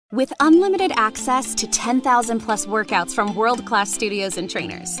With unlimited access to 10,000 plus workouts from world-class studios and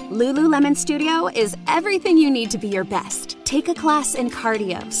trainers, Lululemon Studio is everything you need to be your best. Take a class in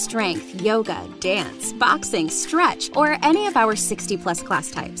cardio, strength, yoga, dance, boxing, stretch, or any of our 60 plus class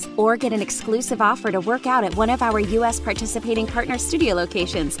types. Or get an exclusive offer to work out at one of our U.S. participating partner studio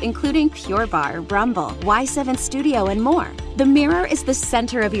locations, including Pure Barre, Rumble, Y7 Studio, and more. The mirror is the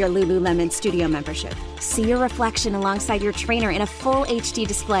center of your Lululemon Studio membership. See your reflection alongside your trainer in a full HD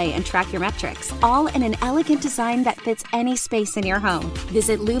display and track your metrics, all in an elegant design that fits any space in your home.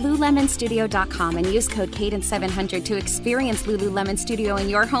 Visit lululemonstudio.com and use code Cadence700 to experience Lululemon Studio in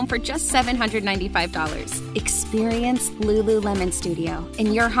your home for just $795. Experience Lululemon Studio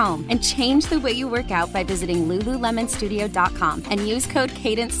in your home and change the way you work out by visiting lululemonstudio.com and use code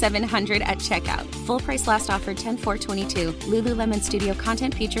Cadence700 at checkout. Full price last offer 10/4/22. Lululemon Studio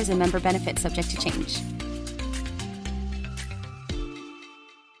content, features, and member benefits subject to change.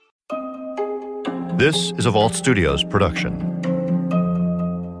 This is a Vault Studios production.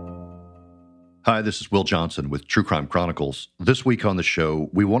 Hi, this is Will Johnson with True Crime Chronicles. This week on the show,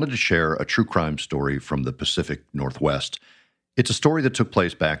 we wanted to share a true crime story from the Pacific Northwest. It's a story that took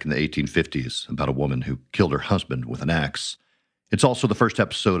place back in the 1850s about a woman who killed her husband with an axe. It's also the first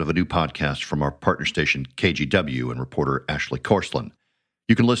episode of a new podcast from our partner station KGW and reporter Ashley Korslund.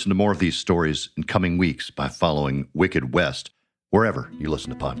 You can listen to more of these stories in coming weeks by following Wicked West wherever you listen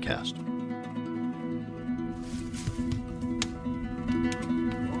to podcasts.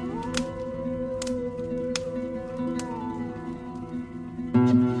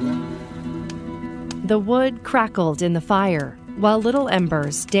 The wood crackled in the fire, while little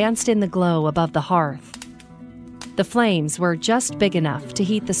embers danced in the glow above the hearth. The flames were just big enough to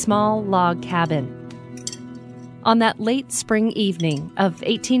heat the small log cabin. On that late spring evening of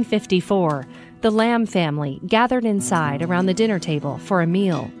 1854, the Lamb family gathered inside around the dinner table for a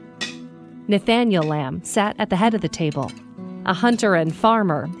meal. Nathaniel Lamb sat at the head of the table. A hunter and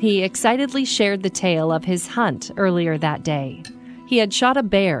farmer, he excitedly shared the tale of his hunt earlier that day. He had shot a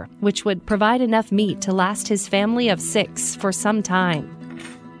bear, which would provide enough meat to last his family of 6 for some time.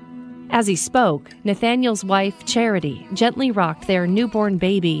 As he spoke, Nathaniel's wife, Charity, gently rocked their newborn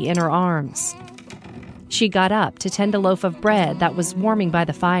baby in her arms. She got up to tend a loaf of bread that was warming by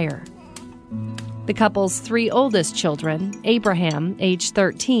the fire. The couple's 3 oldest children, Abraham, age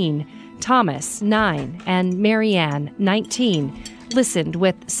 13, Thomas, 9, and Marianne, 19, listened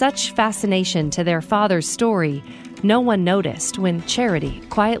with such fascination to their father's story, no one noticed when Charity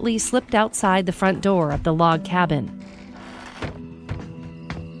quietly slipped outside the front door of the log cabin.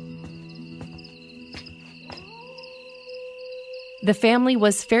 The family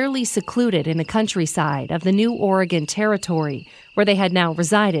was fairly secluded in the countryside of the new Oregon Territory, where they had now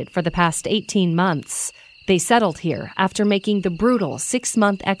resided for the past 18 months. They settled here after making the brutal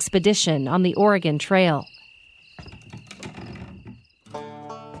 6-month expedition on the Oregon Trail.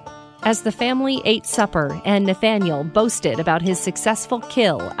 As the family ate supper and Nathaniel boasted about his successful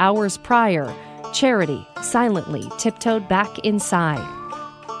kill hours prior, Charity silently tiptoed back inside.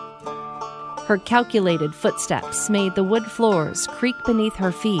 Her calculated footsteps made the wood floors creak beneath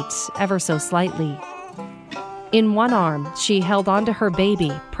her feet ever so slightly. In one arm, she held onto her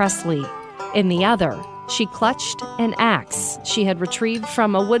baby, Presley. In the other, she clutched an axe she had retrieved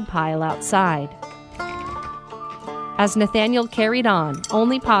from a woodpile outside. As Nathaniel carried on,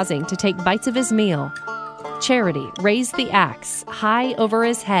 only pausing to take bites of his meal, Charity raised the axe high over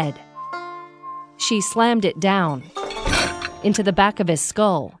his head. She slammed it down into the back of his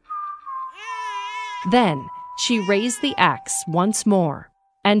skull. Then she raised the axe once more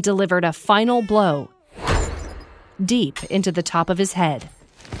and delivered a final blow deep into the top of his head.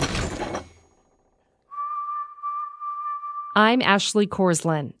 I'm Ashley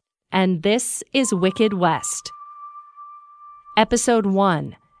Korslund, and this is Wicked West. Episode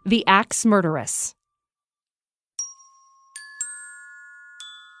 1, The Axe Murderess.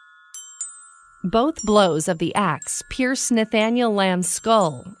 Both blows of the axe pierced Nathaniel Lamb's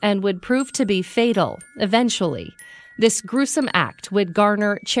skull and would prove to be fatal eventually. This gruesome act would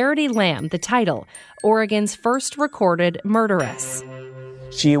garner Charity Lamb the title, Oregon's first recorded murderess.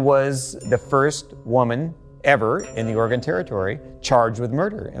 She was the first woman ever in the Oregon Territory charged with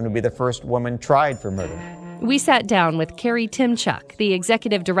murder and would be the first woman tried for murder. We sat down with Carrie Timchuk, the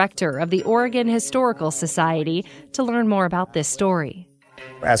executive director of the Oregon Historical Society, to learn more about this story.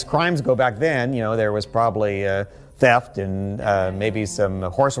 As crimes go back then, there was probably theft and maybe some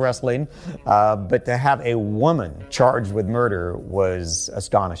horse wrestling, but to have a woman charged with murder was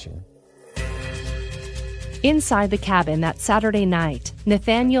astonishing. Inside the cabin that Saturday night,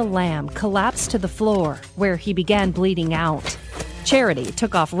 Nathaniel Lamb collapsed to the floor, where he began bleeding out. Charity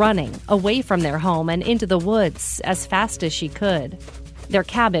took off running, away from their home and into the woods as fast as she could. Their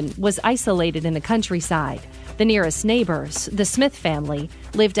cabin was isolated in the countryside. The nearest neighbors, the Smith family,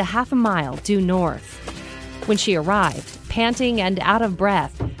 lived a half a mile due north. When she arrived, panting and out of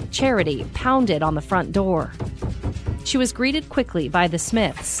breath, Charity pounded on the front door. She was greeted quickly by the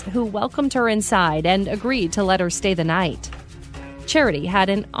Smiths, who welcomed her inside and agreed to let her stay the night. Charity had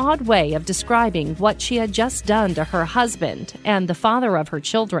an odd way of describing what she had just done to her husband and the father of her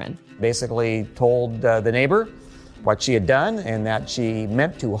children. Basically told the neighbor what she had done and that she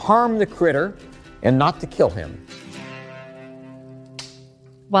meant to harm the critter and not to kill him.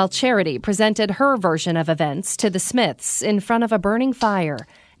 While Charity presented her version of events to the Smiths in front of a burning fire,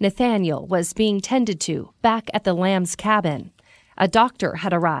 Nathaniel was being tended to back at the Lambs' cabin. A doctor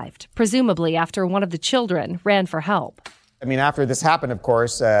had arrived, presumably after one of the children ran for help. After this happened, of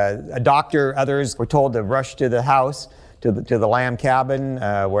course, a doctor, others were told to rush to the house, to the Lamb cabin,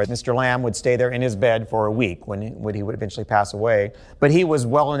 where Mr. Lamb would stay there in his bed for a week when he would eventually pass away. But he was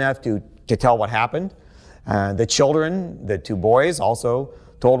well enough to tell what happened. The children, the two boys, also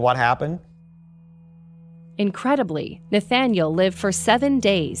told what happened. Incredibly, Nathaniel lived for 7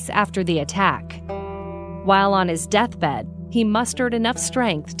 days after the attack. While on his deathbed, he mustered enough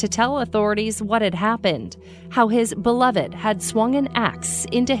strength to tell authorities what had happened, how his beloved had swung an axe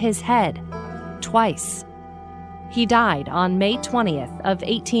into his head twice. He died on May 20th of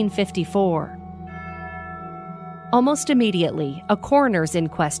 1854. Almost immediately, a coroner's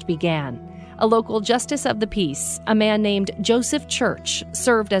inquest began. A local justice of the peace, a man named Joseph Church,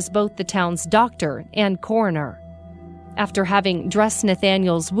 served as both the town's doctor and coroner. After having dressed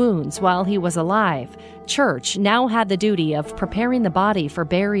Nathaniel's wounds while he was alive, Church now had the duty of preparing the body for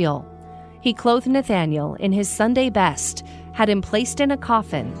burial. He clothed Nathaniel in his Sunday best, had him placed in a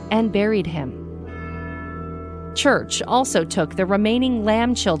coffin, and buried him. Church also took the remaining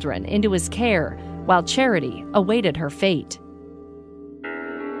Lamb children into his care while Charity awaited her fate.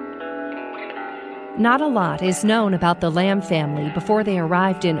 Not a lot is known about the Lamb family before they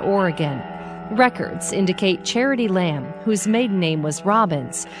arrived in Oregon. Records indicate Charity Lamb, whose maiden name was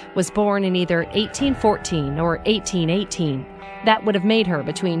Robbins, was born in either 1814 or 1818. That would have made her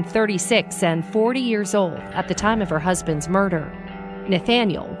between 36 and 40 years old at the time of her husband's murder.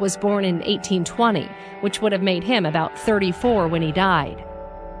 Nathaniel was born in 1820, which would have made him about 34 when he died.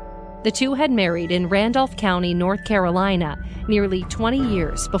 The two had married in Randolph County, North Carolina, nearly 20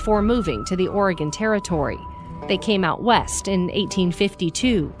 years before moving to the Oregon Territory. They came out west in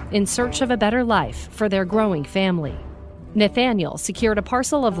 1852 in search of a better life for their growing family. Nathaniel secured a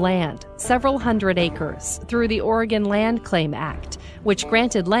parcel of land, several hundred acres, through the Oregon Land Claim Act, which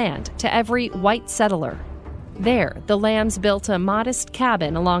granted land to every white settler. There, the Lambs built a modest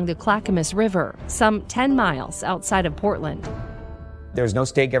cabin along the Clackamas River, some 10 miles outside of Portland. There was no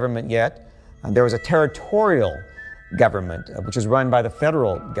state government yet. There was a territorial government, which was run by the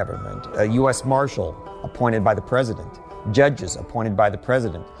federal government, a U.S. Marshal appointed by the president, judges appointed by the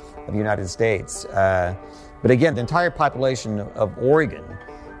president of the United States. But again, the entire population of Oregon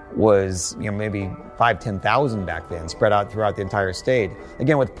was maybe 5,000-10,000 back then, spread out throughout the entire state.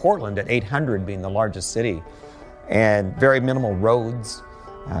 Again, with Portland at 800 being the largest city, and very minimal roads,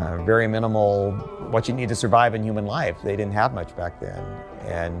 very minimal what you need to survive in human life. They didn't have much back then.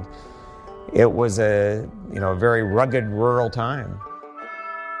 And it was a very rugged rural time.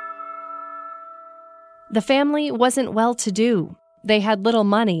 The family wasn't well-to-do. They had little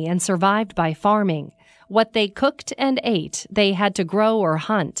money and survived by farming. What they cooked and ate, they had to grow or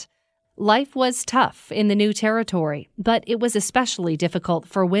hunt. Life was tough in the new territory, but it was especially difficult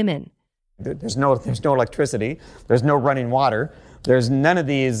for women. There's no electricity. There's no running water. There's none of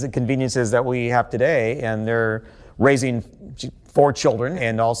these conveniences that we have today, and they're raising 4 children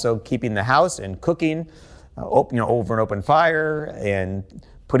and also keeping the house and cooking, over an open fire and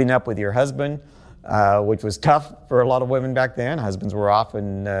putting up with your husband, which was tough for a lot of women back then. Husbands were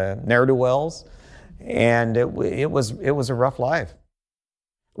often ne'er-do-wells, and it was a rough life.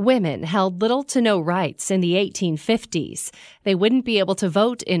 Women held little to no rights in the 1850s. They wouldn't be able to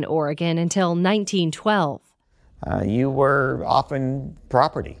vote in Oregon until 1912. You were often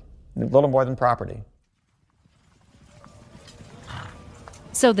property, a little more than property.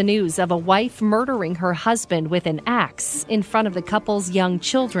 So the news of a wife murdering her husband with an axe in front of the couple's young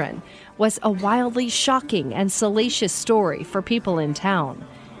children was a wildly shocking and salacious story for people in town.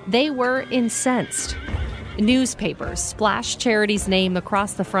 They were incensed. Newspapers splashed Charity's name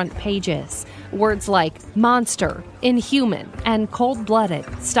across the front pages. Words like monster, inhuman, and cold-blooded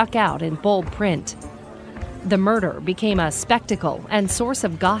stuck out in bold print. The murder became a spectacle and source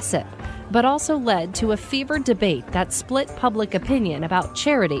of gossip. but also led to a fevered debate that split public opinion about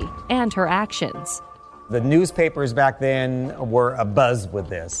Charity and her actions. The newspapers back then were abuzz with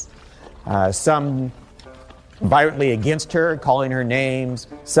this. Some violently against her, calling her names.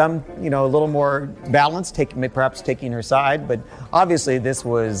 Some, a little more balanced, perhaps taking her side. But obviously this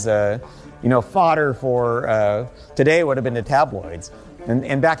was, fodder for, today would have been the tabloids.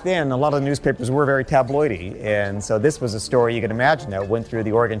 And back then, a lot of the newspapers were very tabloidy. And so this was a story you can imagine that went through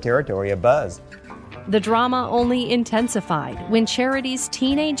the Oregon Territory, a buzz. The drama only intensified when Charity's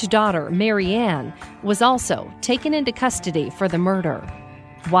teenage daughter, Mary Ann, was also taken into custody for the murder.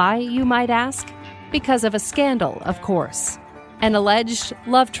 Why, you might ask? Because of a scandal, of course. An alleged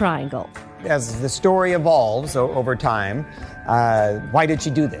love triangle. As the story evolves over time, why did she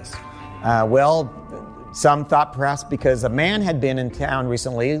do this? Well, some thought perhaps because a man had been in town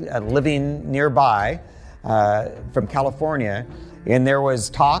recently, living nearby from California, and there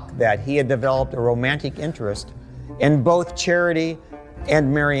was talk that he had developed a romantic interest in both Charity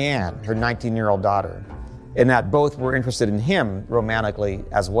and Mary Ann, her 19-year-old daughter, and that both were interested in him romantically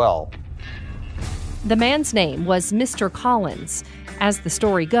as well. The man's name was Mr. Collins. As the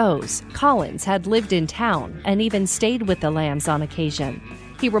story goes, Collins had lived in town and even stayed with the Lambs on occasion.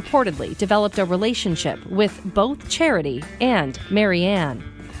 He reportedly developed a relationship with both Charity and Mary Ann.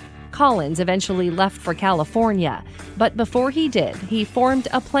 Collins eventually left for California, but before he did, he formed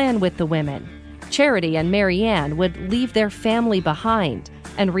a plan with the women. Charity and Mary Ann would leave their family behind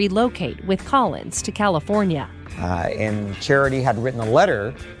and relocate with Collins to California. And Charity had written a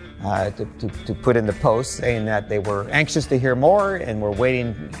letter to put in the post saying that they were anxious to hear more and were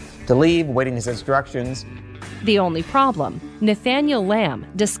waiting to leave, waiting his instructions. The only problem, Nathaniel Lamb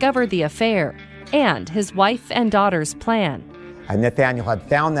discovered the affair and his wife and daughter's plan. Nathaniel had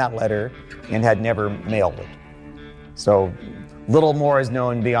found that letter and had never mailed it. So little more is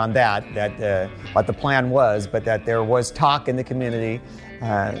known beyond that what the plan was, but that there was talk in the community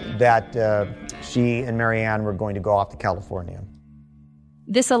that she and Mary Ann were going to go off to California.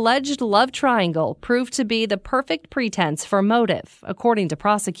 This alleged love triangle proved to be the perfect pretense for motive, according to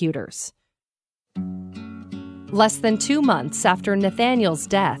prosecutors. Less than 2 months after Nathaniel's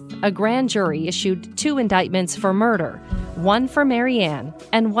death, a grand jury issued 2 indictments for murder, one for Mary Ann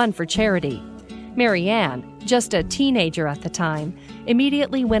and one for Charity. Mary Ann, just a teenager at the time,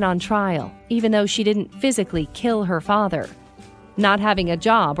 immediately went on trial, even though she didn't physically kill her father. Not having a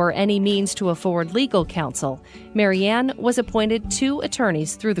job or any means to afford legal counsel, Mary Ann was appointed 2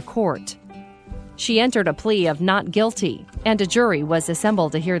 attorneys through the court. She entered a plea of not guilty, and a jury was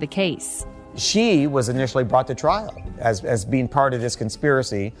assembled to hear the case. She was initially brought to trial as being part of this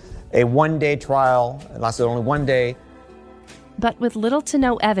conspiracy. A one-day trial, it lasted only 1 day. But with little to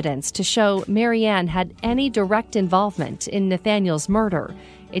no evidence to show Mary Ann had any direct involvement in Nathaniel's murder,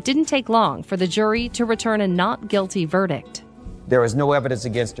 it didn't take long for the jury to return a not guilty verdict. There was no evidence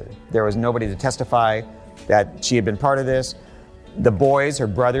against her. There was nobody to testify that she had been part of this. The boys, her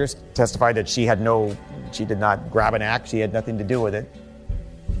brothers, testified that she did not grab an axe, she had nothing to do with it.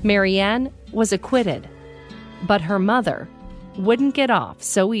 Mary Ann was acquitted, but her mother wouldn't get off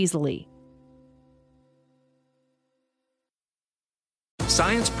so easily.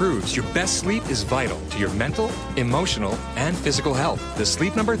 Science proves your best sleep is vital to your mental, emotional, and physical health. The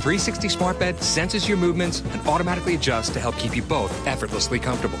Sleep Number 360 smart bed senses your movements and automatically adjusts to help keep you both effortlessly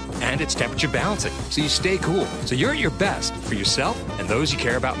comfortable. And it's temperature balancing, so you stay cool. So you're at your best for yourself and those you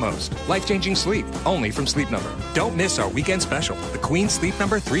care about most. Life-changing sleep, only from Sleep Number. Don't miss our weekend special. The Queen Sleep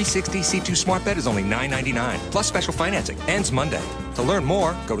Number 360 C2 smart bed is only $9.99, plus special financing. Ends Monday. To learn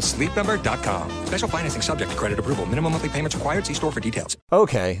more, go to sleepnumber.com. Special financing subject to credit approval. Minimum monthly payments required. See store for details.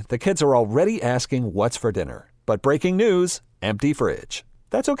 Okay, the kids are already asking what's for dinner. But breaking news, empty fridge.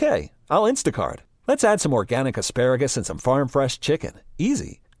 That's okay. I'll Instacart. Let's add some organic asparagus and some farm-fresh chicken.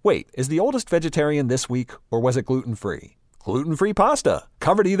 Easy. Wait, is the oldest vegetarian this week, or was it gluten-free? Gluten-free pasta.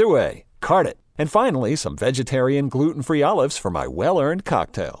 Covered either way. Cart it. And finally, some vegetarian gluten-free olives for my well-earned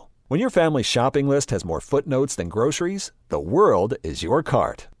cocktail. When your family's shopping list has more footnotes than groceries, the world is your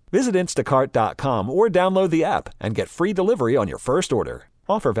cart. Visit Instacart.com or download the app and get free delivery on your first order.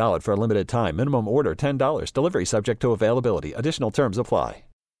 Offer valid for a limited time. Minimum order $10. Delivery subject to availability. Additional terms apply.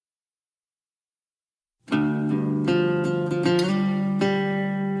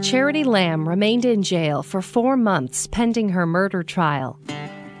 Charity Lamb remained in jail for 4 months pending her murder trial.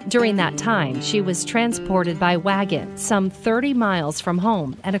 During that time, she was transported by wagon some 30 miles from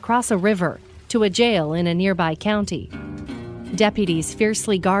home and across a river to a jail in a nearby county. Deputies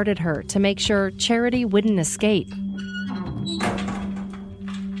fiercely guarded her to make sure Charity wouldn't escape.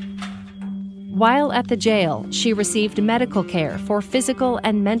 While at the jail, she received medical care for physical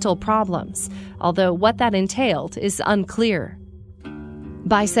and mental problems, although what that entailed is unclear.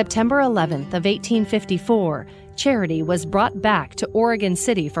 By September 11th of 1854, Charity was brought back to Oregon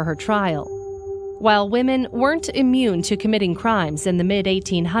City for her trial. While women weren't immune to committing crimes in the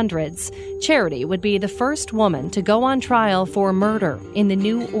mid-1800s, Charity would be the first woman to go on trial for murder in the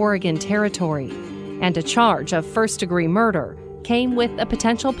new Oregon Territory, and a charge of first-degree murder came with a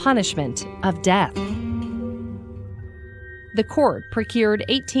potential punishment of death. The court procured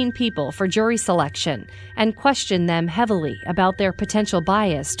 18 people for jury selection and questioned them heavily about their potential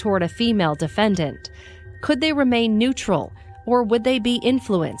bias toward a female defendant. Could they remain neutral, or would they be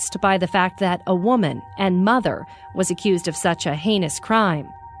influenced by the fact that a woman and mother was accused of such a heinous crime?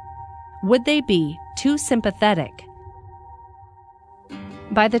 Would they be too sympathetic?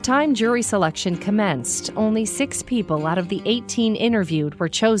 By the time jury selection commenced, only 6 people out of the 18 interviewed were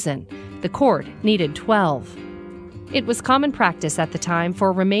chosen. The court needed 12. It was common practice at the time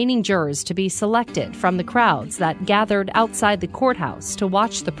for remaining jurors to be selected from the crowds that gathered outside the courthouse to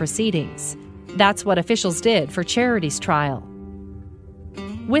watch the proceedings. That's what officials did for Charity's trial.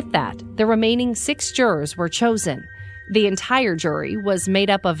 With that, the remaining 6 jurors were chosen. The entire jury was made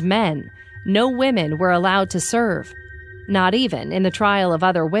up of men. No women were allowed to serve, not even in the trial of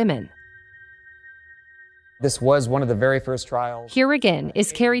other women. This was one of the very first trials. Here again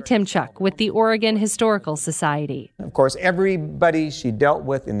is Carrie Timchuk with the Oregon Historical Society. Of course, everybody she dealt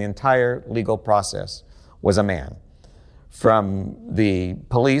with in the entire legal process was a man. From the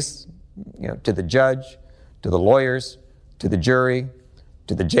police, to the judge, to the lawyers, to the jury,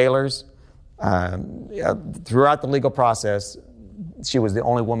 to the jailers. Throughout the legal process, she was the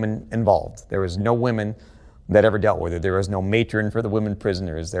only woman involved. There was no women that ever dealt with it. There was no matron for the women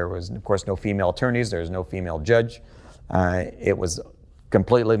prisoners. There was, of course, no female attorneys. There was no female judge. It was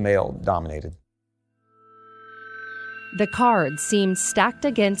completely male-dominated. The cards seemed stacked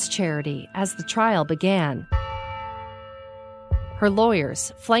against Charity as the trial began. Her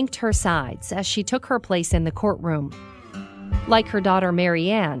lawyers flanked her sides as she took her place in the courtroom. Like her daughter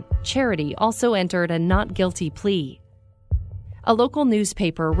Marianne, Charity also entered a not guilty plea. A local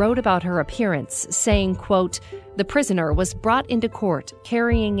newspaper wrote about her appearance, saying, quote, "The prisoner was brought into court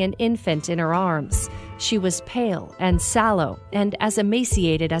carrying an infant in her arms. She was pale and sallow and as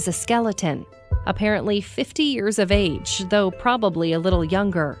emaciated as a skeleton, apparently 50 years of age, though probably a little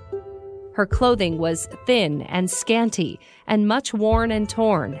younger. Her clothing was thin and scanty and much worn and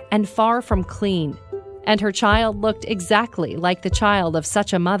torn and far from clean, and her child looked exactly like the child of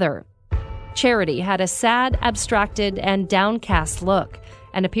such a mother. Charity had a sad, abstracted, and downcast look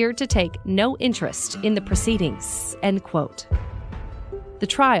and appeared to take no interest in the proceedings," end quote. The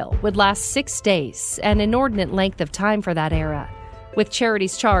trial would last 6 days, an inordinate length of time for that era. With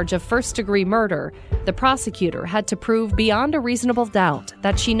Charity's charge of first-degree murder, the prosecutor had to prove beyond a reasonable doubt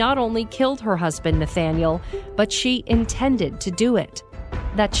that she not only killed her husband, Nathaniel, but she intended to do it,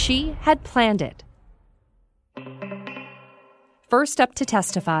 that she had planned it. First up to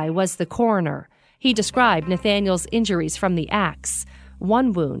testify was the coroner. He described Nathaniel's injuries from the axe.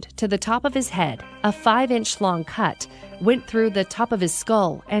 One wound to the top of his head, a 5-inch-long cut, went through the top of his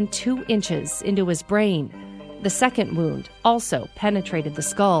skull and 2 inches into his brain. The second wound also penetrated the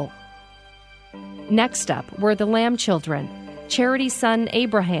skull. Next up were the Lamb children. Charity's son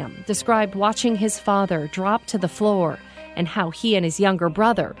Abraham described watching his father drop to the floor and how he and his younger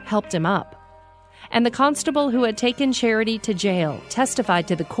brother helped him up. And the constable who had taken Charity to jail testified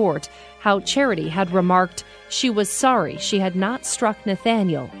to the court how Charity had remarked she was sorry she had not struck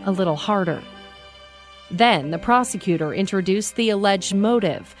Nathaniel a little harder. Then the prosecutor introduced the alleged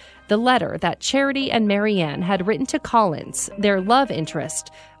motive, the letter that Charity and Marianne had written to Collins, their love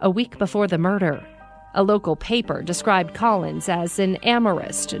interest, a week before the murder. A local paper described Collins as an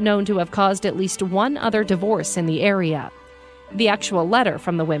amorist known to have caused at least one other divorce in the area. The actual letter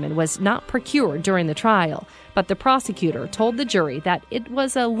from the women was not procured during the trial, but the prosecutor told the jury that it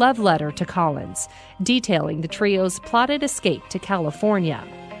was a love letter to Collins, detailing the trio's plotted escape to California.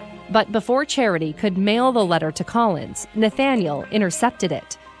 But before Charity could mail the letter to Collins, Nathaniel intercepted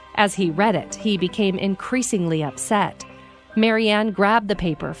it. As he read it, he became increasingly upset. Marianne grabbed the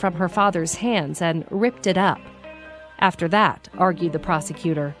paper from her father's hands and ripped it up. After that, argued the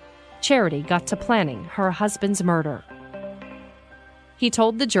prosecutor, Charity got to planning her husband's murder. He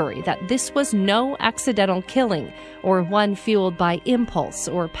told the jury that this was no accidental killing or one fueled by impulse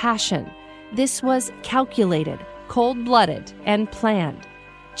or passion. This was calculated, cold-blooded, and planned.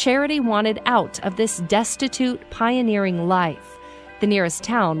 Charity wanted out of this destitute, pioneering life. The nearest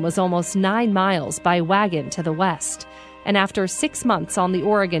town was almost 9 miles by wagon to the west. and after 6 months on the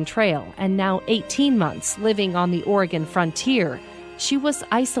Oregon Trail and now 18 months living on the Oregon frontier, she was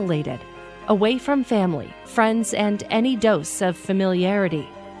isolated, away from family, friends, and any dose of familiarity.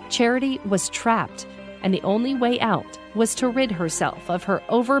 Charity was trapped, and the only way out was to rid herself of her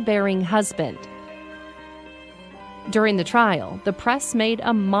overbearing husband. During the trial, the press made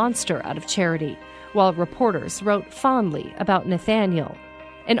a monster out of Charity, while reporters wrote fondly about Nathaniel.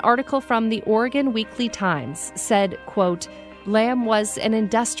 An article from the Oregon Weekly Times said, quote, "Lamb was an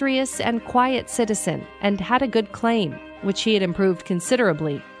industrious and quiet citizen and had a good claim, which he had improved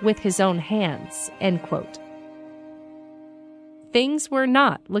considerably with his own hands," end quote. Things were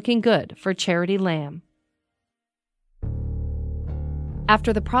not looking good for Charity Lamb.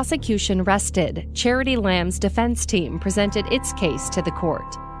 After the prosecution rested, Charity Lamb's defense team presented its case to the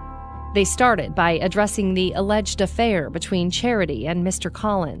court. They started by addressing the alleged affair between Charity and Mr.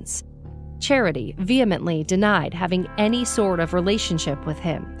 Collins. Charity vehemently denied having any sort of relationship with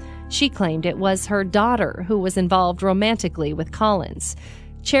him. She claimed it was her daughter who was involved romantically with Collins.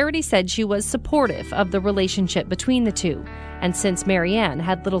 Charity said she was supportive of the relationship between the two, and since Marianne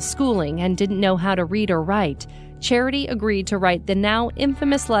had little schooling and didn't know how to read or write, Charity agreed to write the now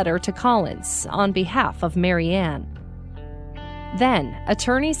infamous letter to Collins on behalf of Marianne. Then,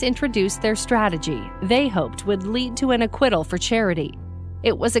 attorneys introduced their strategy they hoped would lead to an acquittal for Charity.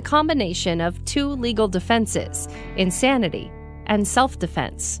 It was a combination of two legal defenses, insanity and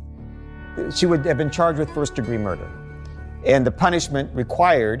self-defense. She would have been charged with first-degree murder, and the punishment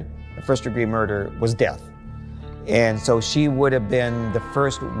required for first-degree murder was death. And so she would have been the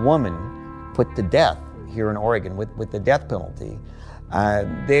first woman put to death here in Oregon with the death penalty.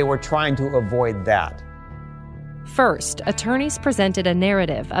 They were trying to avoid that. First, attorneys presented a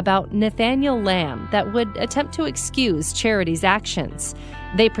narrative about Nathaniel Lamb that would attempt to excuse Charity's actions.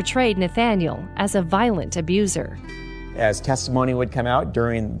 They portrayed Nathaniel as a violent abuser. As testimony would come out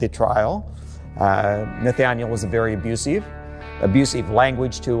during the trial, Nathaniel was very abusive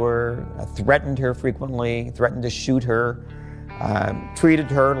language to her, threatened her frequently, threatened to shoot her, treated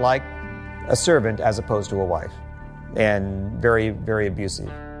her like a servant as opposed to a wife, and very, very abusive.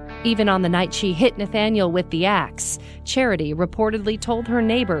 Even on the night she hit Nathaniel with the axe, Charity reportedly told her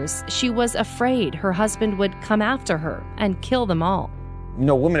neighbors she was afraid her husband would come after her and kill them all.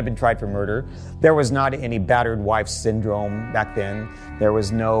 No women had been tried for murder. There was not any battered wife syndrome back then. There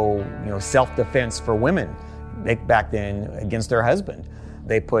was no, self-defense for women back then against their husband.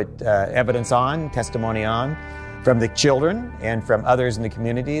 They put evidence on, testimony on, from the children and from others in the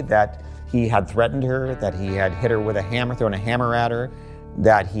community that he had threatened her, that he had hit her with a hammer, thrown a hammer at her,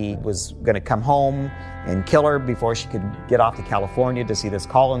 that he was going to come home and kill her before she could get off to California to see this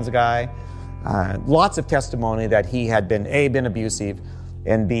Collins guy. Lots of testimony that he had been, A, been abusive,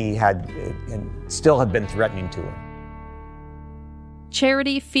 and B, still had been threatening to her.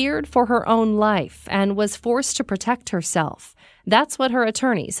 Charity feared for her own life and was forced to protect herself. That's what her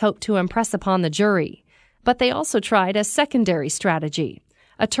attorneys hoped to impress upon the jury. But they also tried a secondary strategy.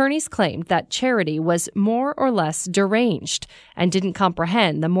 Attorneys claimed that Charity was more or less deranged and didn't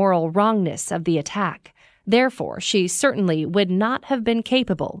comprehend the moral wrongness of the attack. Therefore, she certainly would not have been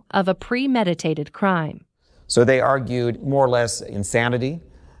capable of a premeditated crime. So they argued more or less insanity,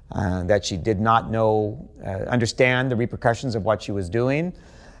 that she did not understand the repercussions of what she was doing.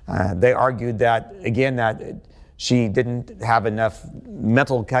 They argued that, again, that she didn't have enough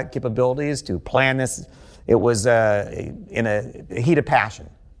mental capabilities to plan this. It was in a heat of passion,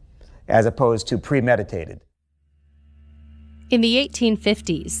 as opposed to premeditated. In the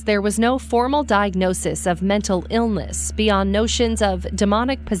 1850s, there was no formal diagnosis of mental illness beyond notions of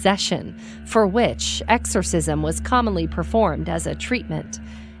demonic possession, for which exorcism was commonly performed as a treatment,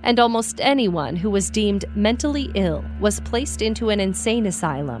 and almost anyone who was deemed mentally ill was placed into an insane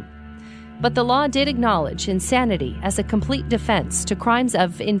asylum. But the law did acknowledge insanity as a complete defense to crimes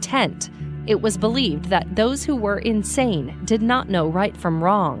of intent. It was believed that those who were insane did not know right from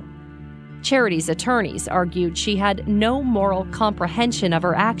wrong. Charity's attorneys argued she had no moral comprehension of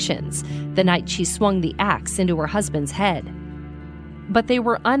her actions the night she swung the axe into her husband's head. But they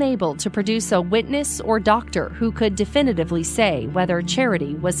were unable to produce a witness or doctor who could definitively say whether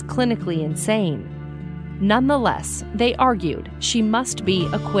Charity was clinically insane. Nonetheless, they argued she must be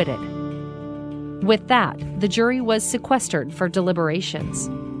acquitted. With that, the jury was sequestered for deliberations.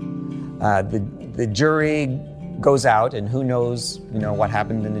 The jury goes out, and who knows, what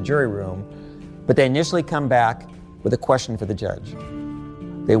happened in the jury room. But they initially come back with a question for the judge.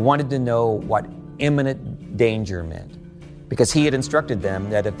 They wanted to know what imminent danger meant, because he had instructed them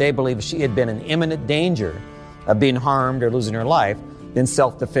that if they believed she had been in imminent danger of being harmed or losing her life, then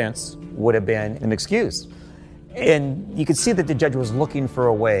self-defense would have been an excuse. And you could see that the judge was looking for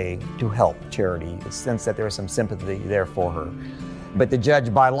a way to help Charity, the sense that there was some sympathy there for her. But the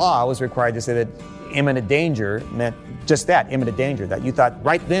judge, by law, was required to say that imminent danger meant just that, imminent danger, that you thought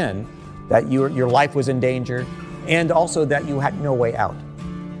right then that your life was in danger, and also that you had no way out,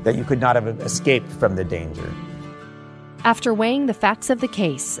 that you could not have escaped from the danger. After weighing the facts of the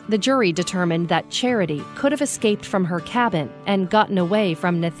case, the jury determined that Charity could have escaped from her cabin and gotten away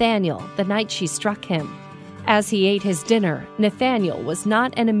from Nathaniel the night she struck him. As he ate his dinner, Nathaniel was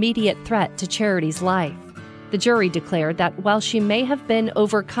not an immediate threat to Charity's life. The jury declared that while she may have been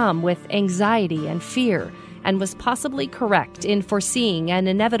overcome with anxiety and fear and was possibly correct in foreseeing an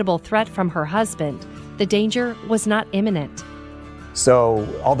inevitable threat from her husband, the danger was not imminent. So,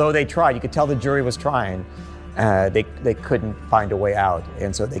 although they tried, you could tell the jury was trying, they couldn't find a way out.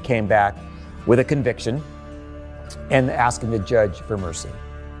 And so they came back with a conviction and asking the judge for mercy.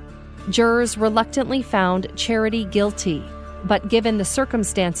 Jurors reluctantly found Charity guilty, but given the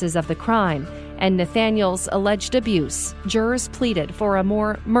circumstances of the crime and Nathaniel's alleged abuse, jurors pleaded for a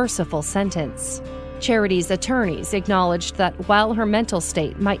more merciful sentence. Charity's attorneys acknowledged that while her mental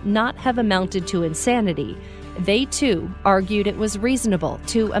state might not have amounted to insanity, they too argued it was reasonable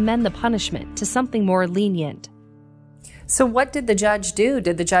to amend the punishment to something more lenient. So what did the judge do?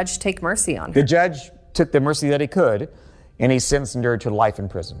 Did the judge take mercy on her? The judge took the mercy that he could, and he sentenced her to life in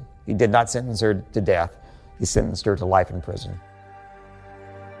prison. He did not sentence her to death. He sentenced her to life in prison.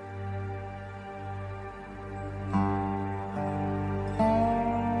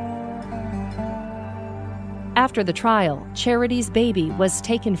 After the trial, Charity's baby was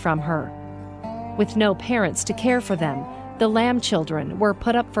taken from her. With no parents to care for them, the Lamb children were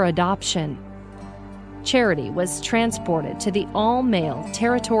put up for adoption. Charity was transported to the all-male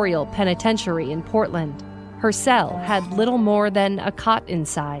Territorial Penitentiary in Portland. Her cell had little more than a cot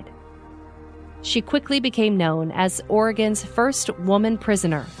inside. She quickly became known as Oregon's first woman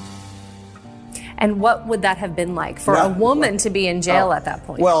prisoner. And what would that have been like for a woman to be in jail at that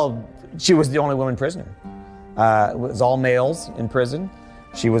point? Well, she was the only woman prisoner. It was all males in prison.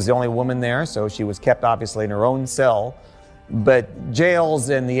 She was the only woman there, so she was kept obviously in her own cell. But jails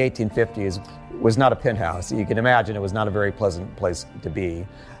in the 1850s was not a penthouse. You can imagine it was not a very pleasant place to be.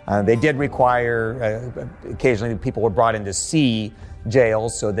 They did require, occasionally people were brought in to see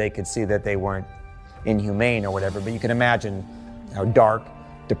jails so they could see that they weren't inhumane or whatever, but you can imagine how dark,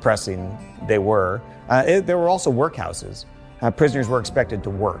 depressing they were. There were also workhouses. Prisoners were expected to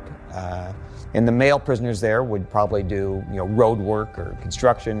work. And the male prisoners there would probably do, road work or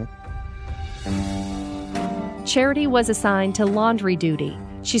construction. Charity was assigned to laundry duty.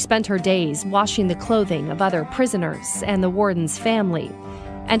 She spent her days washing the clothing of other prisoners and the warden's family.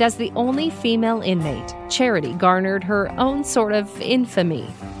 And as the only female inmate, Charity garnered her own sort of infamy.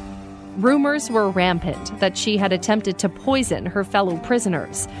 Rumors were rampant that she had attempted to poison her fellow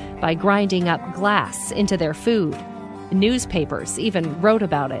prisoners by grinding up glass into their food. Newspapers even wrote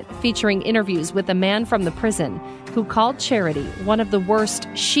about it, featuring interviews with a man from the prison who called Charity one of the worst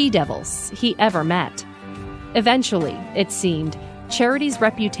she-devils he ever met. Eventually, it seemed, Charity's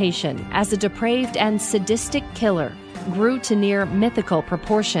reputation as a depraved and sadistic killer grew to near mythical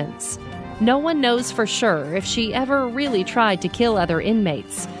proportions. No one knows for sure if she ever really tried to kill other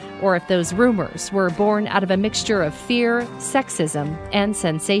inmates, or if those rumors were born out of a mixture of fear, sexism, and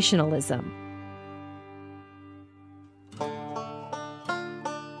sensationalism.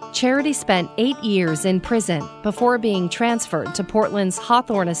 Charity spent 8 years in prison before being transferred to Portland's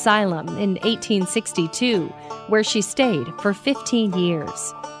Hawthorne Asylum in 1862, where she stayed for 15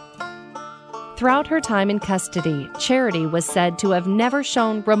 years. Throughout her time in custody, Charity was said to have never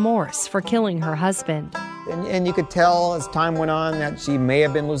shown remorse for killing her husband. And you could tell as time went on that she may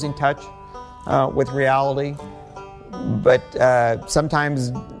have been losing touch with reality, but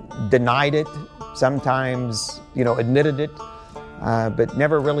sometimes denied it, sometimes, admitted it. But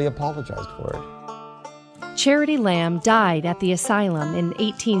never really apologized for it. Charity Lamb died at the asylum in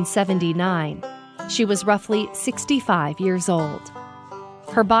 1879. She was roughly 65 years old.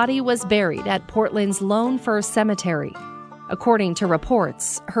 Her body was buried at Portland's Lone Fir Cemetery. According to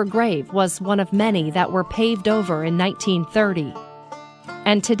reports, her grave was one of many that were paved over in 1930.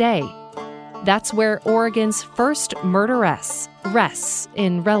 And today, that's where Oregon's first murderess rests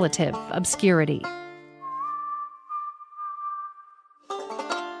in relative obscurity.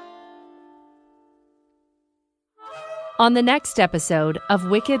 On the next episode of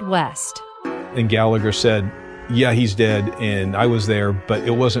Wicked West. And Gallagher said, yeah, he's dead, and I was there, but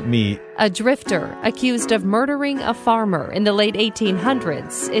it wasn't me. A drifter accused of murdering a farmer in the late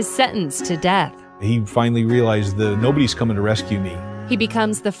 1800s is sentenced to death. He finally realized that nobody's coming to rescue me. He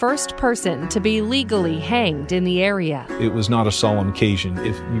becomes the first person to be legally hanged in the area. It was not a solemn occasion.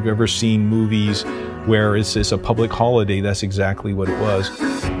 If you've ever seen movies where it's a public holiday, that's exactly what it was.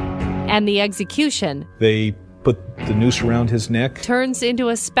 And the execution, they put the noose around his neck, turns into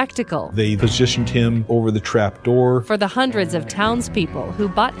a spectacle. They positioned him over the trap door for the hundreds of townspeople who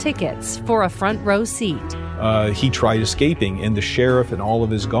bought tickets for a front row seat. He tried escaping, and the sheriff and all of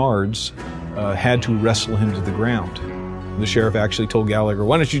his guards had to wrestle him to the ground. The sheriff actually told Gallagher,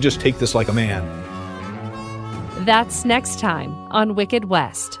 "Why don't you just take this like a man?" That's next time on Wicked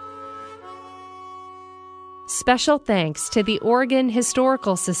West. Special thanks to the Oregon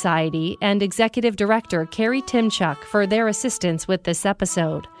Historical Society and Executive Director Carrie Timchuk for their assistance with this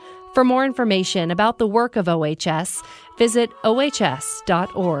episode. For more information about the work of OHS, visit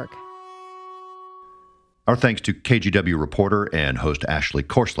ohs.org. Our thanks to KGW reporter and host Ashley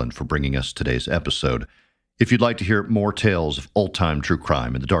Korsland for bringing us today's episode. If you'd like to hear more tales of old-time true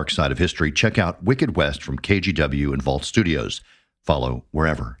crime and the dark side of history, check out Wicked West from KGW and Vault Studios. Follow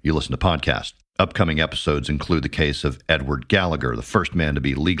wherever you listen to podcasts. Upcoming episodes include the case of Edward Gallagher, the first man to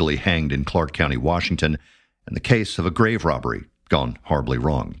be legally hanged in Clark County, Washington, and the case of a grave robbery gone horribly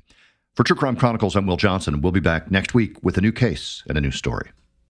wrong. For True Crime Chronicles, I'm Will Johnson, and we'll be back next week with a new case and a new story.